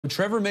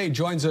Trevor May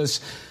joins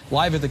us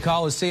live at the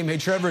Coliseum. Hey,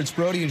 Trevor, it's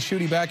Brody and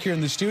Shooty back here in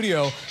the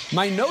studio.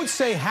 My notes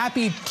say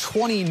happy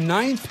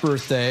 29th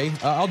birthday.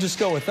 I'll just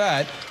go with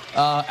that.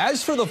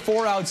 As for the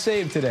 4-out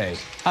save today,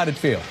 how'd it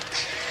feel?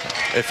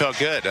 It felt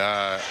good.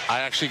 I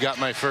actually got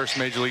my first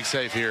Major League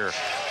save here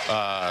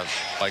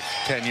like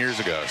 10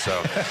 years ago.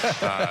 So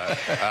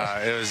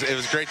it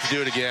was great to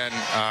do it again.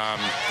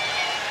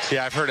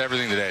 Yeah, I've heard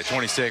everything today.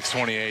 26,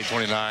 28,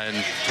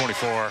 29,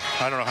 24.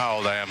 I don't know how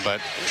old I am, but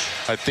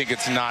I think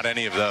it's not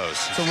any of those.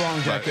 It's a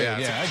wrong decade.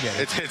 Yeah, I get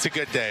it. It's a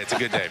good day. It's a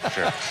good day for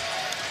sure.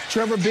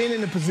 Trevor, being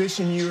in the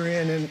position you're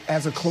in and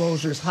as a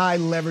closer, it's high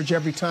leverage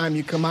every time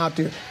you come out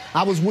there.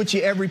 I was with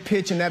you every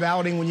pitch in that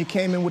outing when you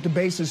came in with the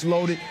bases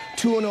loaded.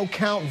 2-0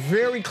 count,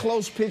 very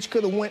close pitch,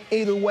 could have went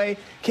either way.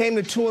 Came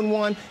to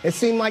 2-1. It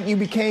seemed like you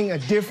became a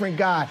different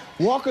guy.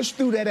 Walk us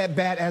through that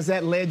at-bat as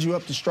that led you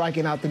up to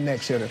striking out the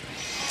next hitter.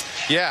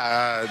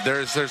 Yeah,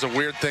 there's a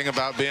weird thing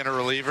about being a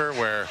reliever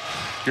where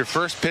your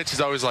first pitch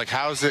is always like,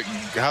 how's it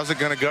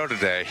going to go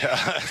today?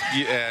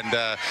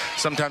 And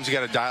sometimes you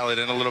got to dial it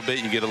in a little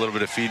bit. You get a little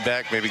bit of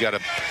feedback. Maybe got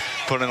to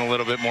put in a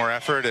little bit more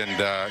effort. And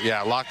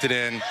yeah, locked it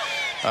in.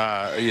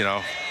 You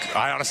know,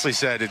 I honestly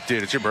said,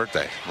 dude, it's your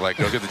birthday. Like,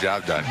 go get the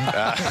job done.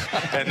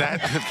 And that,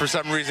 for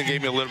some reason,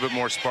 gave me a little bit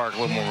more spark,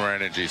 a little more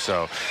energy.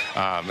 So,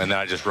 and then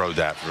I just rode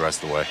that for the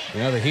rest of the way.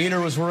 Yeah, the heater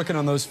was working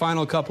on those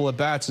final couple of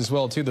bats as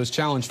well, too, those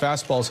challenge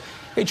fastballs.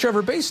 Hey,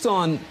 Trevor, based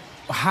on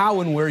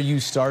how and where you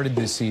started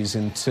this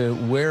season to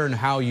where and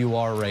how you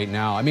are right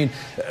now, I mean,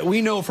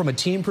 we know from a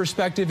team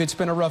perspective it's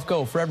been a rough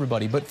go for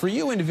everybody, but for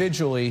you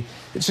individually,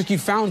 it's like you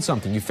found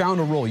something, you found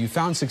a role, you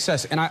found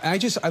success, and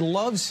I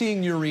love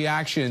seeing your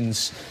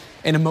reactions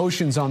and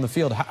emotions on the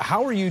field.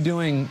 How are you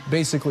doing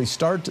basically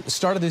start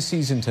of this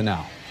season to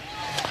now?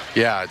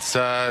 Yeah, it's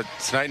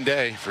night and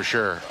day for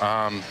sure.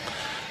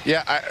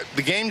 Yeah,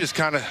 the game just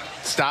kind of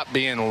stopped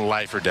being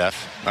life or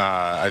death.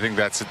 I think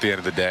that's at the end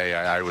of the day.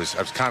 I was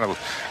kind of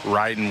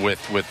riding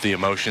with the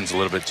emotions a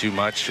little bit too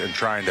much and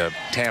trying to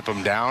tamp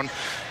them down.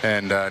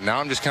 And now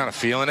I'm just kind of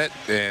feeling it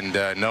and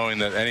knowing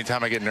that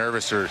anytime I get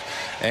nervous or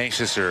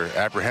anxious or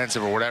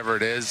apprehensive or whatever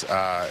it is,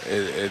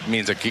 it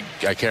means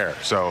I care.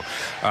 So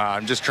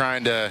I'm just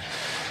trying to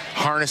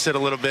harness it a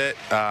little bit.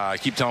 I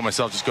keep telling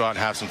myself just go out and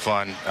have some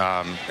fun,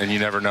 and you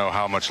never know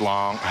how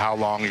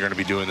long you're going to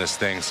be doing this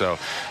thing. So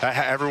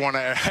everyone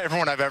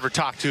I've ever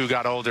talked to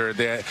got older.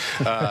 They,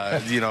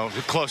 you know,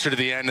 closer to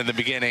the end and the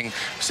beginning,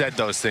 said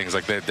those things.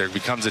 Like there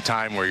becomes a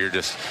time where you're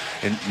just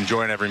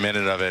enjoying every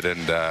minute of it,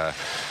 and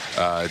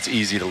it's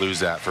easy to lose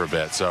that for a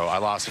bit. So I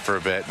lost it for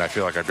a bit, and I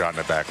feel like I've gotten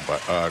it back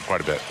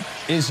quite a bit.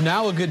 Is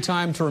now a good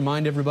time to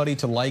remind everybody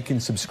to like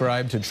and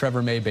subscribe to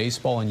Trevor May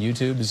Baseball on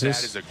YouTube?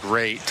 That is a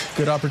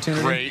good opportunity.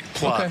 Great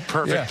plug. Okay.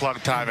 Perfect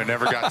plug time. I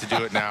never got to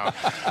do it now.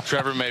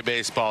 Trevor May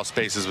Baseball,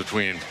 spaces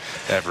between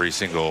every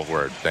single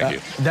word. Thank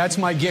you. That's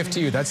my gift to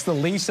you. That's the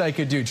least I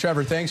could do.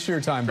 Trevor, thanks for your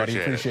time, buddy.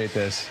 Appreciate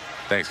this.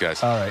 Thanks,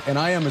 guys. All right. And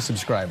I am a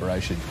subscriber. I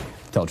should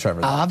tell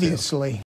Trevor that. Obviously.